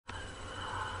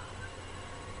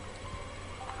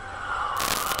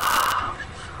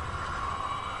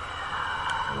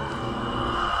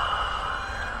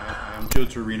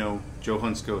Torino, Joe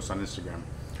Hunts Ghost on Instagram.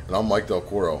 And I'm Mike Del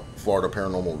Coro, Florida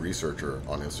paranormal researcher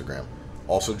on Instagram.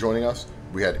 Also joining us,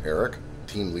 we had Eric,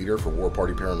 team leader for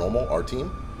Party Paranormal, our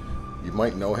team. You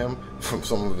might know him from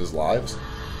some of his lives.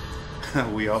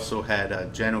 We also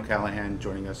had Jenn O'Callahan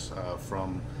joining us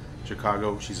from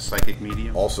Chicago. She's a psychic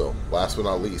medium. Also, last but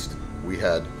not least, we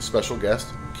had special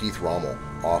guest Keith Rommel,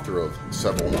 author of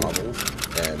several novels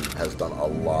and has done a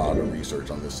lot of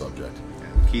research on this subject.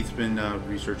 Keith's been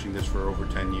researching this for over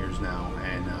 10 years now,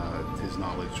 and his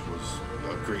knowledge was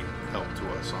a great help to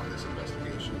us on this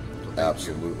investigation. So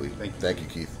Absolutely. Thank you,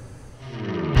 Keith.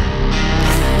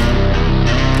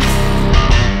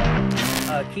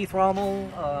 Keith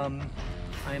Rommel.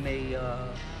 I'm a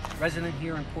resident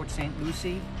here in Port St.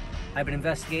 Lucie. I've been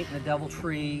investigating the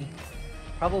DevilTree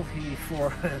probably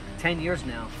for 10 years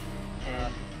now,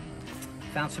 and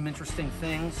found some interesting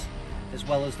things, as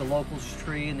well as the locals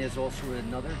tree, and there's also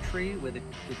another tree where the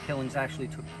killings actually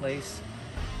took place.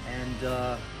 And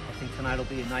I think tonight will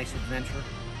be a nice adventure.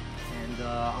 And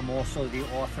I'm also the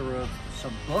author of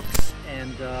some books,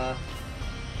 and I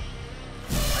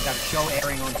got a show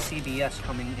airing on CBS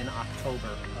coming in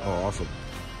October. Oh, awesome.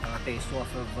 Based off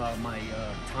of my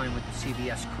time with the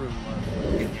CBS crew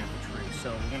looking at the tree. So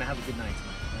we're going to have a good night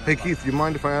tonight. Hey Keith, do you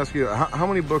mind if I ask you, how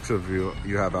many books have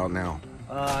you have out now?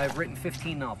 I've written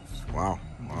 15 novels. Wow,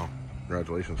 wow.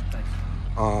 Congratulations. Thanks.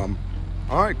 All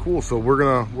right, cool. So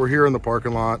we're here in the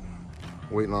parking lot,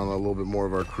 waiting on a little bit more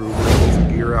of our crew. We're gonna get some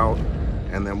gear out,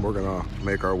 and then we're gonna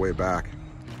make our way back.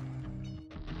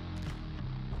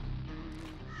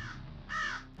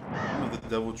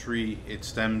 The DevilTree, it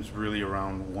stems really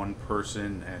around one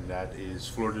person, and that is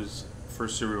Florida's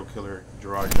first serial killer,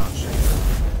 Gerard John Schaefer.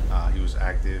 He was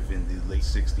active in the late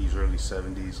 60s, early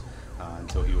 70s,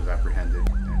 until he was apprehended.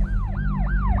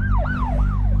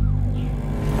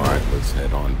 All right, let's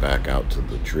head on back out to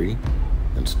the tree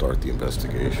and start the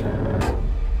investigation.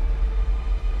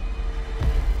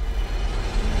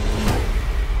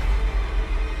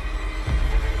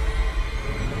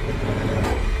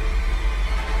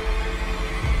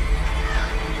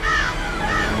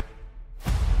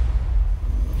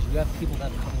 You have people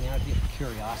that are coming out here for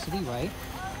curiosity, right?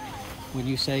 When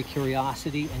you say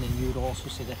curiosity, and then you would also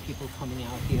say that people are coming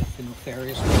out here for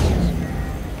nefarious reasons.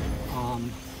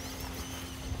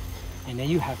 And then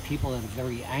you have people that are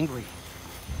very angry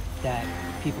that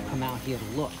people come out here to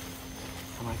look.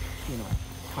 And I,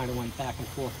 kind of went back and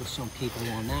forth with some people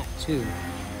on that too.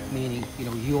 Meaning,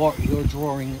 you're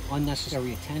drawing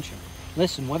unnecessary attention.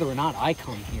 Listen, whether or not I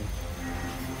come here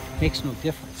makes no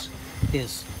difference.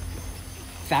 There's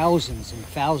thousands and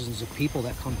thousands of people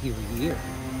that come here a year.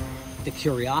 The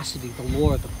curiosity, the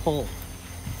lure, the pull,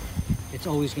 it's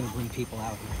always going to bring people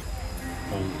out here.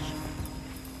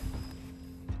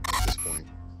 At this point,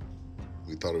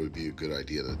 we thought it would be a good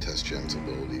idea to test Jenn's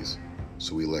abilities,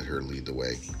 so we let her lead the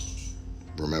way.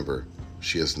 Remember,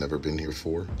 she has never been here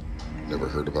before, never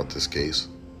heard about this case,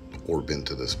 or been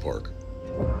to this park.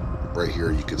 Right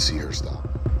here, you can see her stop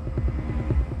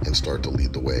and start to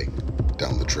lead the way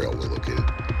down the trail we're located.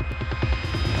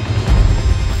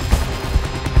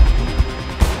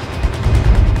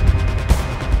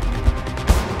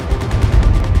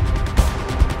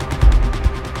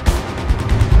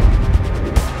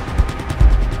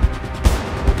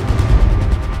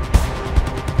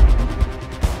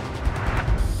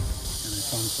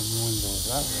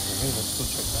 Hey, let's go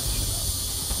check that shit out.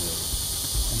 Yeah.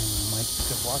 And then Mike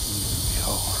kept walking. Yo,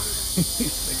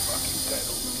 he's like fucking guy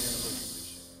over here looking at this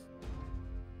shit.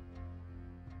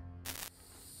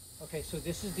 Okay, so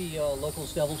this is the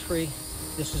locals DevilTree.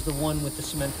 This is the one with the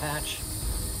cement patch,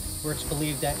 where it's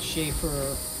believed that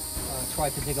Schaefer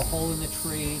tried to dig a hole in the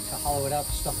tree to hollow it out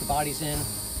to stuff the bodies in,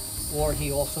 or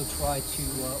he also tried to,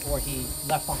 or he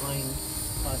left behind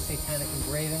satanic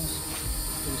engravings.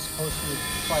 It was supposed to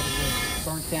try to be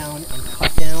burnt down and cut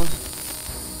down,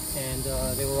 and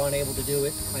they were unable to do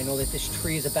it. I know that this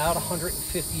tree is about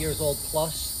 150 years old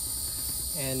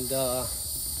plus, and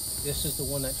this is the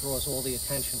one that draws all the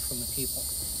attention from the people.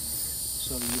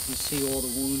 So you can see all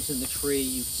the wounds in the tree,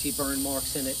 you can see burn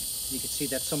marks in it, you can see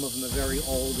that some of them are very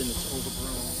old and it's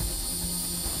overgrown.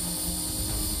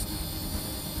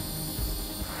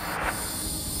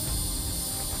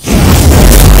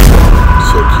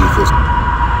 So Keith is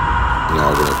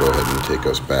now going to go ahead and take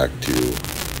us back to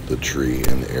the tree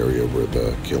and the area where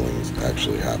the killings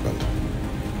actually happened.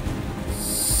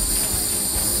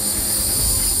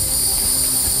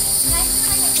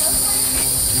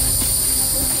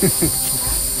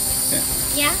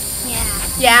 Yeah? Yeah.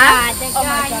 Yeah? God, Oh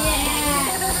my God. yeah.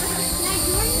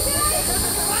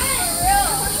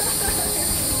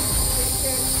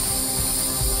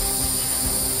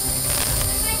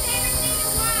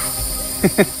 Here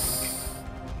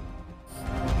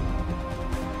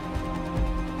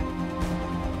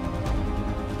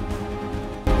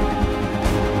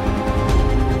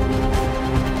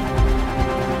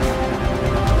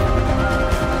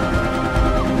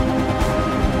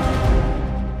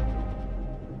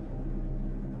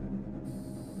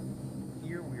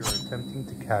we are attempting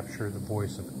to capture the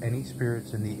voice of any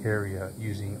spirits in the area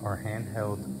using our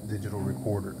handheld digital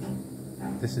recorders.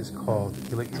 This is called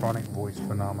electronic voice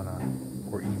phenomena,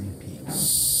 or EVP.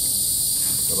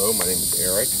 Hello, my name is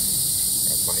Eric.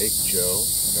 Got Mike, Joe,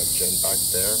 got Jen back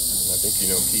there, and I think you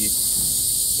know Keith.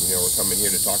 You know we're coming here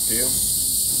to talk to you.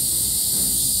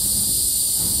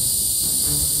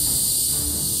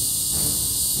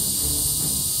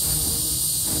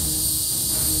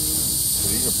 So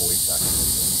these are voice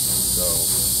activators. So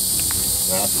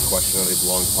when I ask a question and they have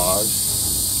long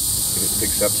pause, if it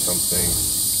picks up something,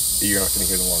 you're not going to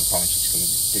hear the long pause. It's going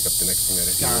to pick up the next thing that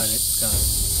it hears. Got it.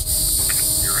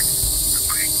 Eric,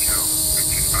 Mike, Joe, got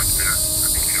Jen back there.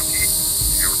 I think you know Keith.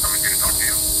 You know we're coming here to talk to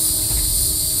you.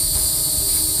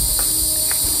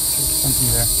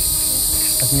 Something there.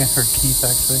 I think I heard Keith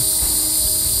actually.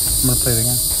 I'm gonna play it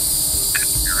again.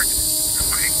 Eric,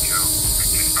 Mike, Joe, got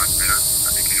Jen back there.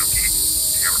 I think you know Keith.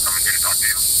 You know we're coming here to talk to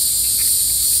you.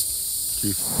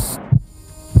 Keith.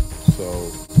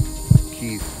 So,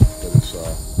 Keith, that is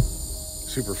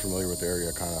super familiar with the area,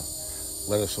 kind of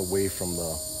led us away from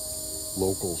the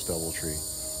locals' deviltry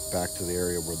back to the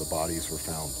area where the bodies were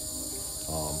found.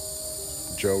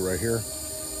 Joe right here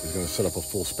is going to set up a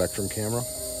full spectrum camera,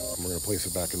 and we're going to place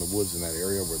it back in the woods in that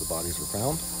area where the bodies were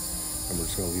found, and we're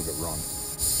just going to leave it run.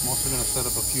 I'm also going to set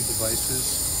up a few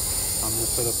devices. I'm going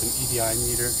to set up an EDI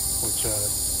meter, which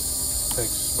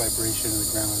detects vibration in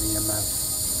the ground, EMF,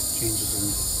 changes in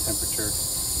temperature,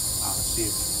 see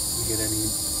if we get any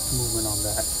movement on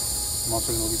that. I'm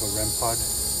also going to leave a REM pod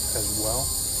as well.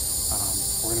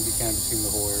 We're going to be canvassing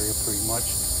the whole area pretty much,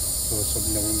 so it's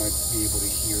something that we might be able to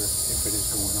hear if it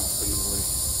is going on, but either way,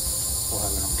 we'll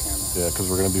have it on camera. Yeah, because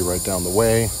we're going to be right down the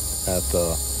way at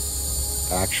the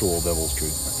actual Devil's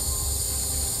Tree.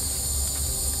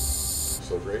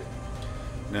 So great.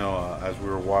 Now, as we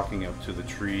were walking up to the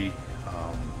tree,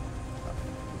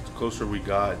 the closer we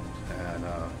got, and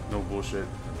no bullshit,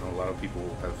 I know a lot of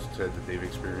people have said that they've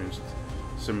experienced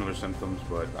similar symptoms,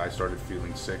 but I started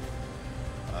feeling sick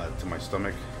to my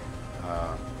stomach.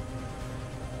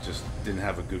 Just didn't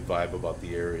have a good vibe about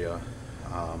the area.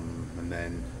 And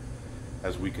then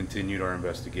as we continued our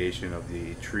investigation of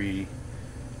the tree,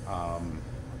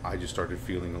 I just started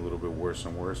feeling a little bit worse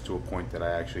and worse, to a point that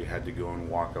I actually had to go and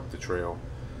walk up the trail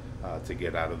to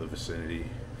get out of the vicinity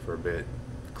for a bit,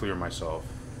 clear myself,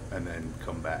 and then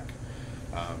come back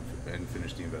and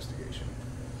finish the investigation.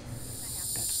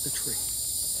 That's the tree.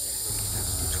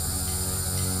 That's the tree.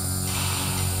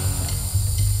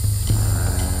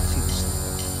 See this thing?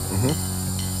 Mm-hmm.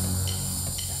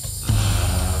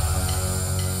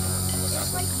 It's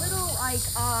just like little, like,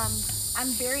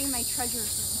 I'm burying my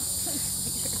treasures.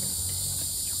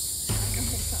 I know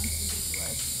it sounds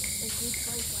ridiculous. It's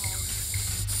like,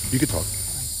 You could talk.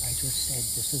 I just said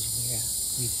this is where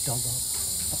we dug up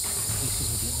pieces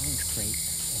of the orange crate,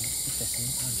 and at the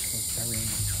same time she was burying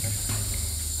my treasure.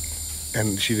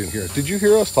 And she didn't hear us. Did you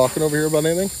hear us talking over here about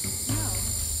anything? no,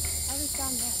 I was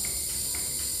down there.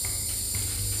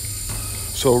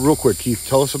 So real quick, Keith,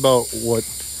 tell us about what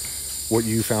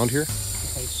you found here.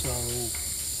 Okay, so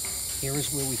here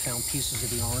is where we found pieces of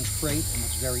the orange crate, and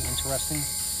what's very interesting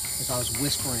is I was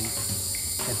whispering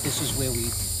that this is where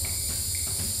we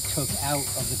took out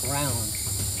of the ground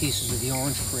pieces of the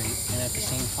orange crate, and at the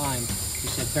same time we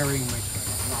said burying my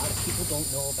treasure. A lot of people don't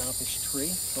know about this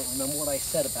tree, but remember what I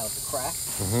said about the crack?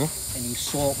 Mm-hmm. And you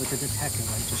saw it with the detective.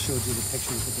 I just showed you the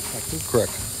picture with the detective.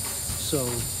 Correct. So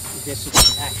this is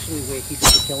actually where he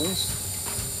did the killings,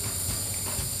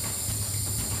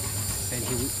 and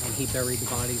he buried the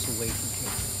bodies away from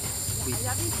here.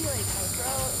 That makes me like my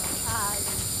throat, my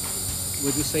chest.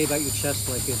 What'd you say about your chest?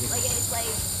 Like, is it? Like it's like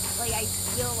I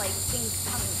feel like things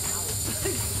coming out.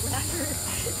 Whatever.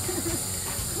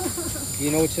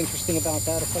 You know what's interesting about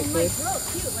that? If I And my could. throat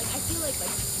too. Like I feel like my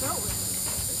throat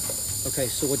was. Okay,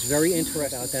 so what's very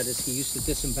interesting about that is he used to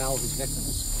disembowel his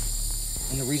victims.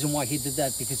 And the reason why he did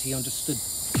that, because he understood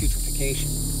putrefaction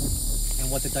and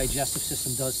what the digestive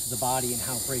system does to the body and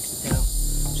how it breaks it down.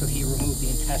 So he removed the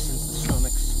intestines, the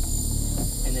stomachs,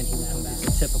 and then he went back.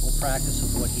 It's a typical practice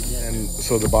of what he did. And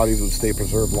so the bodies would stay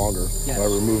preserved longer Yes. by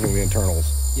removing the internals.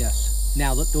 Yes.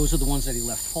 Now, those are the ones that he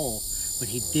left whole, but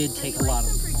he did take a lot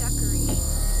of them. For decoration.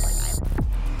 Like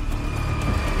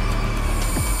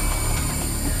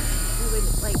we would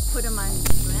like put them on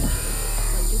branches,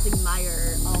 like just just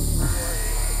admire all his glory,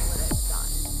 like what it's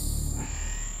done.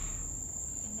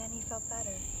 And then he felt better.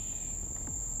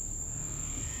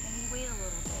 And he waited a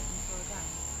little bit until it done.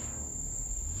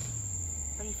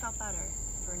 But he felt better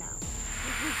for now.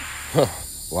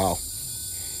 Wow.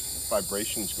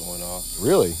 Vibrations going off.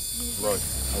 Really? Look,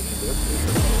 I'll do this.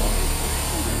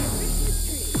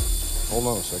 Hold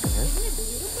on a second here. Isn't it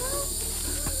beautiful?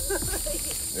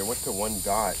 They went to one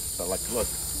dot, but like, look,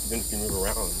 even if you move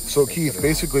around. So Keith,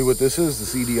 basically what this is,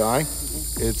 this EDI,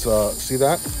 it's, see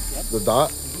that? The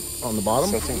dot on the bottom?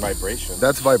 Sensing vibration.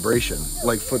 That's vibration,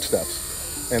 like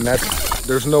footsteps. And that's,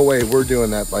 there's no way we're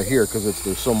doing that by here because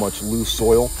there's so much loose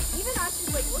soil. Even us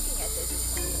just like looking at this.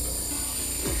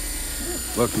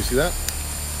 Look, you see that?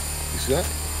 You see that?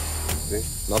 See?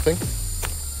 Nothing? I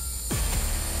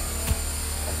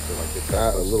feel like it's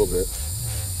That a little bit.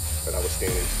 but I was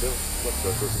standing still. Look,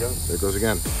 there it goes again. There it goes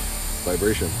again.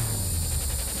 Vibration.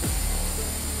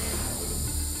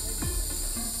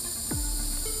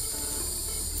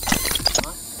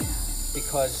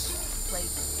 Because Like,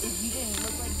 if you didn't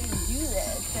look like you didn't do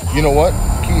this, then You know what,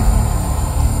 Keith?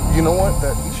 You know what?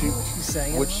 she's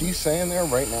saying, What she's saying there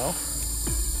right now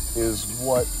is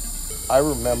what I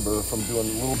remember from doing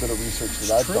a little bit of research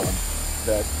that I've true. done.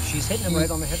 That she's hitting him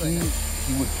right on the head right now.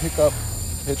 he would pick up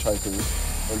hitchhikers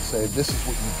and say, "This is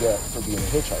what you get for being a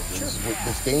hitchhiker. This is what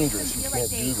it's dangerous. You you're can't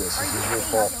like, do this. are This you is your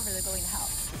having fault." leftover, they're going to hell.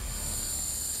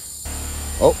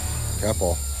 Oh, cat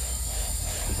ball.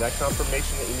 Is that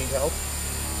confirmation that you need help?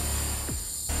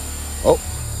 Oh,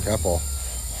 cat ball.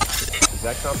 Is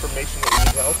that confirmation that you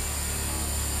need help?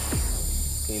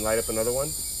 Can you light up another one?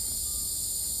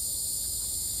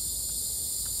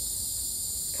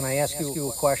 Can I ask you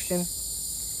a question?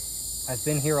 I've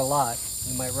been here a lot.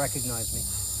 You might recognize me.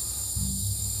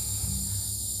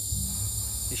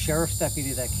 The sheriff's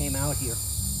deputy that came out here,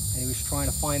 and he was trying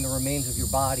to find the remains of your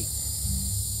body.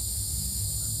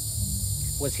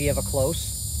 Was he ever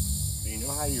close? You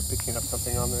know how you're picking up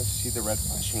something on this? See the red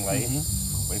flashing light?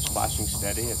 When it's flashing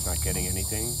steady, it's not getting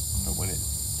anything. But when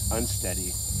it's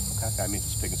unsteady, that means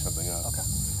it's picking something up. Okay.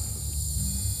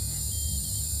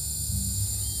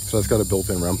 So it's got a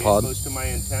built-in REM Get pod. close to my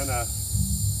antenna.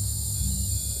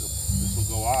 This will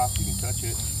go off. You can touch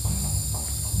it.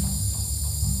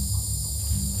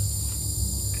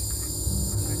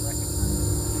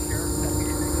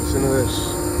 Listen to this.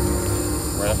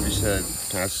 Right after you said,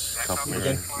 test,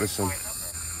 compliment, listen.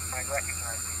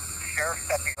 Sheriff's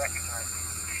deputy recognized.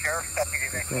 Sheriff's deputy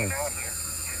that came out here. He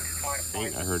was trying to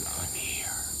find I heard, I'm here.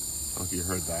 I don't know if you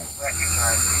heard that.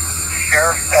 recognized.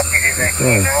 Sheriff's deputy that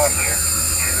came out here.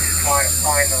 He was trying to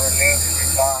find the remains of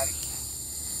his body.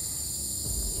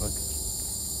 Look,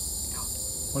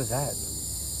 What is that?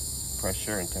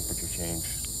 pressure and temperature change.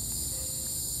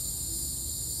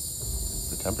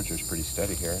 The temperature's pretty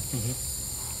steady here.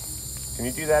 Can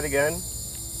you do that again?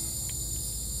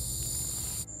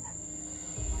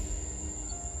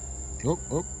 Oh,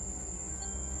 oh.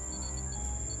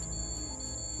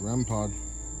 REM pod.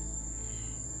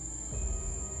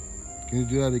 Can you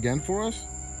do that again for us?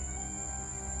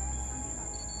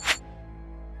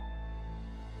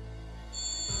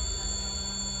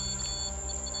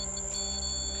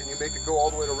 Can you make it go all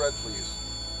the way to red, please?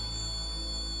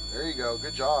 There you go.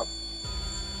 Good job.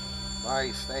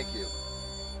 Nice. Thank you.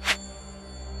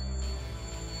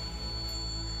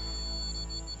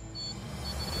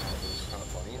 It's kind of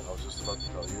funny. I was just about to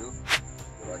tell you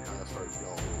that I kind of started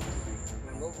feeling a little dizzy.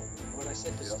 Remember when I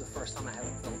said this is the first time I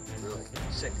haven't felt Really?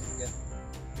 sick? Yeah.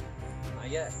 Not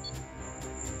yet.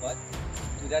 What?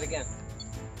 Do that again.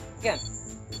 Again.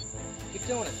 Keep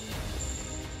doing it.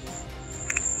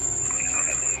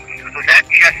 Was that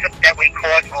chest that we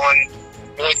caught on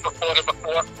voice recorder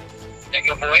before? Is that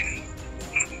your voice?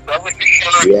 What was the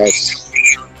sheriff? Yes.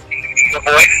 Your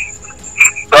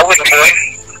voice? What was the voice?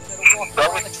 Instead of walking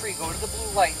around the tree, go to the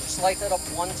blue light. Just light that up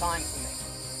one time for me.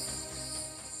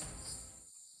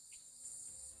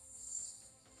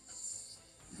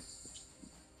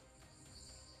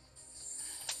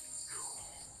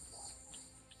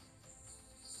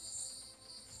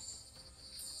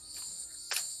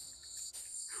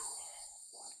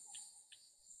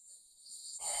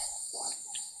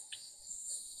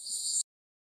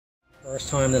 First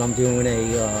time that I'm doing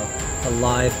a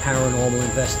live paranormal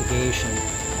investigation,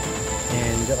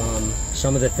 and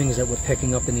some of the things that we're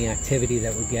picking up in the activity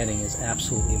that we're getting is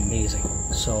absolutely amazing.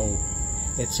 So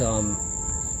it's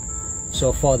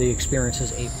so far the experience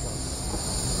is A+.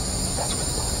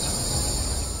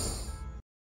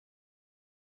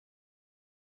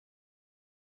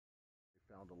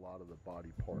 Found a lot of the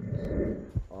body parts.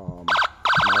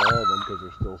 Not all of them, because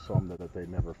there's still some that they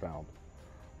never found.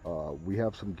 We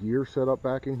have some gear set up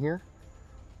back in here.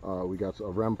 We got a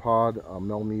REM pod, a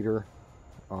mel meter.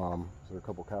 Is there a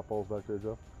couple cat balls back there,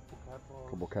 Joe? A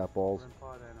couple cat balls. REM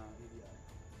pod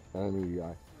and And an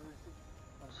EDI.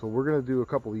 So we're gonna do a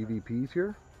couple EVPs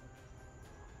here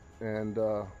and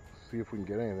see if we can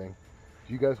get anything.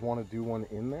 Do you guys want to do one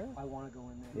in there? I want to go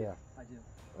in there. Yeah. I do.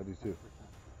 I do too.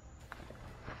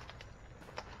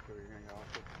 So you're gonna go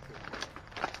off it.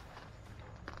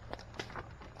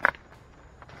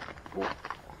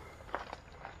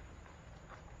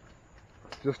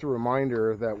 Just a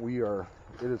reminder that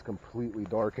it is completely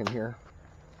dark in here,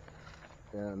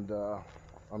 and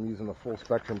I'm using a full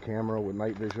spectrum camera with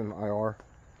night vision IR.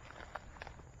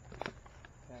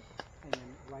 Okay. And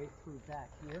then right through back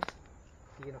here,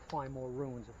 you're gonna find more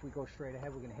ruins. If we go straight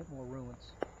ahead, we're gonna hit more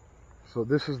ruins. So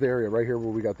this is the area right here where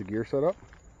we got the gear set up,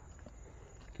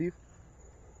 Keith?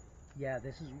 Yeah,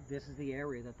 this is the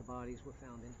area that the bodies were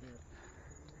found in here.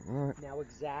 All right. Now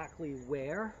exactly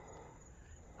where,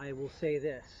 I will say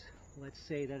this. Let's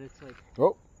say that it's like,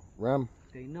 Oh, REM.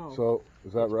 they know. So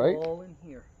is that it's right? all in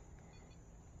here.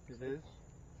 It is?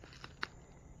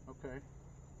 Okay.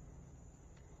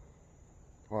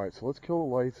 All right, so let's kill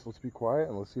the lights. Let's be quiet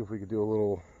and let's see if we could do a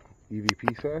little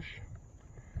EVP sesh.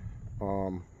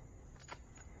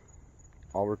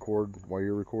 I'll record while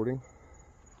you're recording.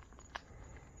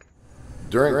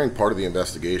 During part of the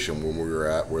investigation, when we were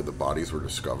at where the bodies were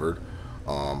discovered,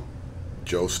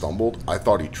 Joe stumbled. I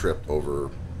thought he tripped over,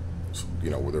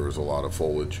 where there was a lot of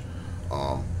foliage.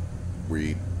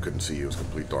 We couldn't see. It was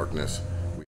complete darkness.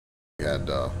 We had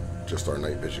just our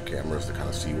night vision cameras to kind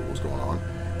of see what was going on.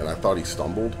 And I thought he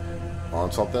stumbled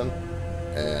on something,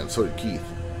 and so did Keith.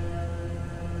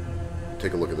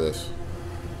 Take a look at this.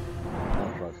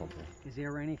 I'll try something. Is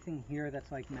there anything here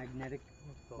that's like magnetic,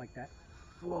 like that?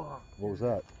 What was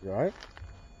that? You alright?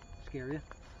 Scare you?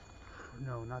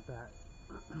 No, not that.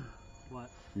 What?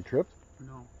 You tripped?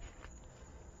 No.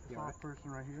 You Saw a alright?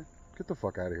 person right here. Get the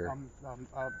fuck out of here.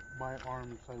 My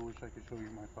arms, I wish I could show you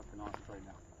my fucking arms right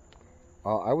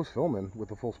now. I was filming with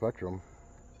the full spectrum.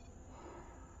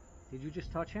 Did you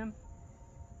just touch him?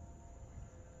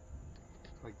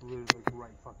 Like literally,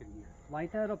 right fucking here.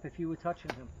 Light that up if you were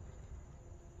touching him.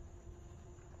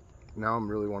 Now I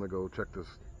really want to go check this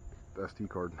SD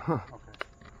card. Okay.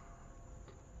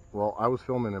 Well, I was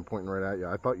filming and pointing right at you.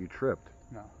 I thought you tripped.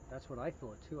 No. That's what I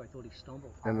thought too. I thought he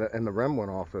stumbled. And the REM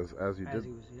went off as you As did. he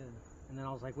was, yeah. And then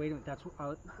I was like, wait a minute, that's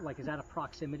like, is that a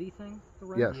proximity thing? The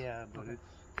REM? Yes. Yeah, but Okay.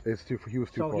 He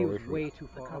was too So far he away was from way it. too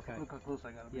far. Okay. Look how close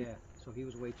I gotta be. Yeah. So he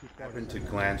was way too far. Happened to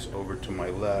glance over to my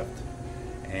left,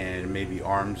 and maybe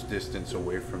arm's distance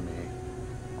away from me,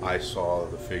 I saw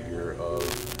the figure of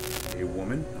a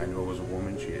woman. I knew it was a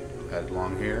woman. She had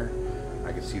long hair.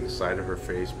 I could see the side of her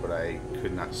face, but I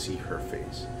could not see her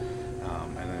face.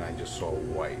 And then I just saw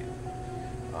white,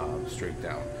 straight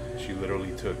down. She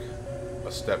literally took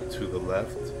a step to the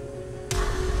left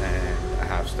and a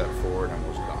half step forward and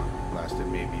was gone. Lasted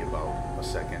maybe about a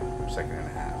second and a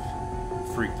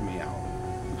half. Freaked me out.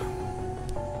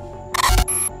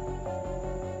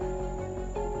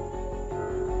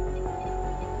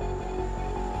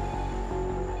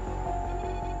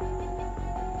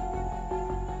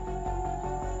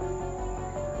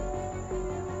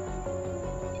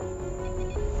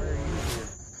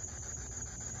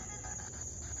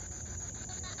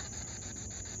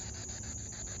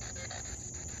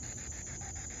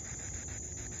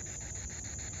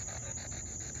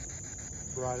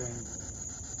 Brought in.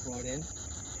 Brought in?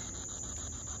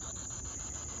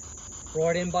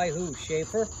 Brought in by who?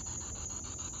 Schaefer?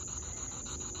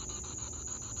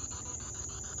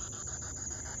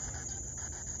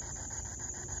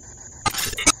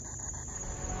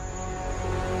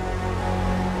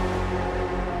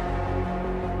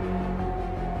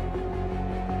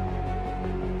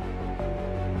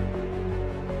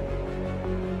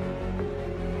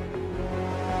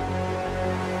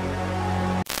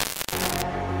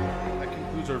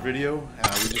 Our video.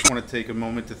 We just want to take a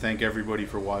moment to thank everybody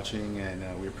for watching,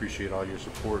 and we appreciate all your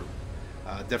support.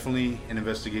 Definitely an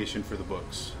investigation for the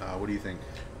books. What do you think?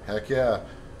 Heck yeah.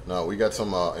 No, we got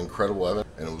some incredible evidence,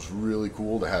 and it was really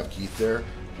cool to have Keith there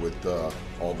with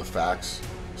all the facts.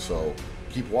 So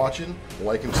keep watching,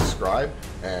 like and subscribe,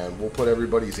 and we'll put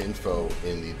everybody's info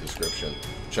in the description.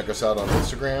 Check us out on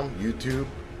Instagram, YouTube,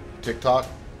 TikTok,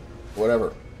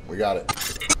 whatever. We got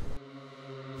it.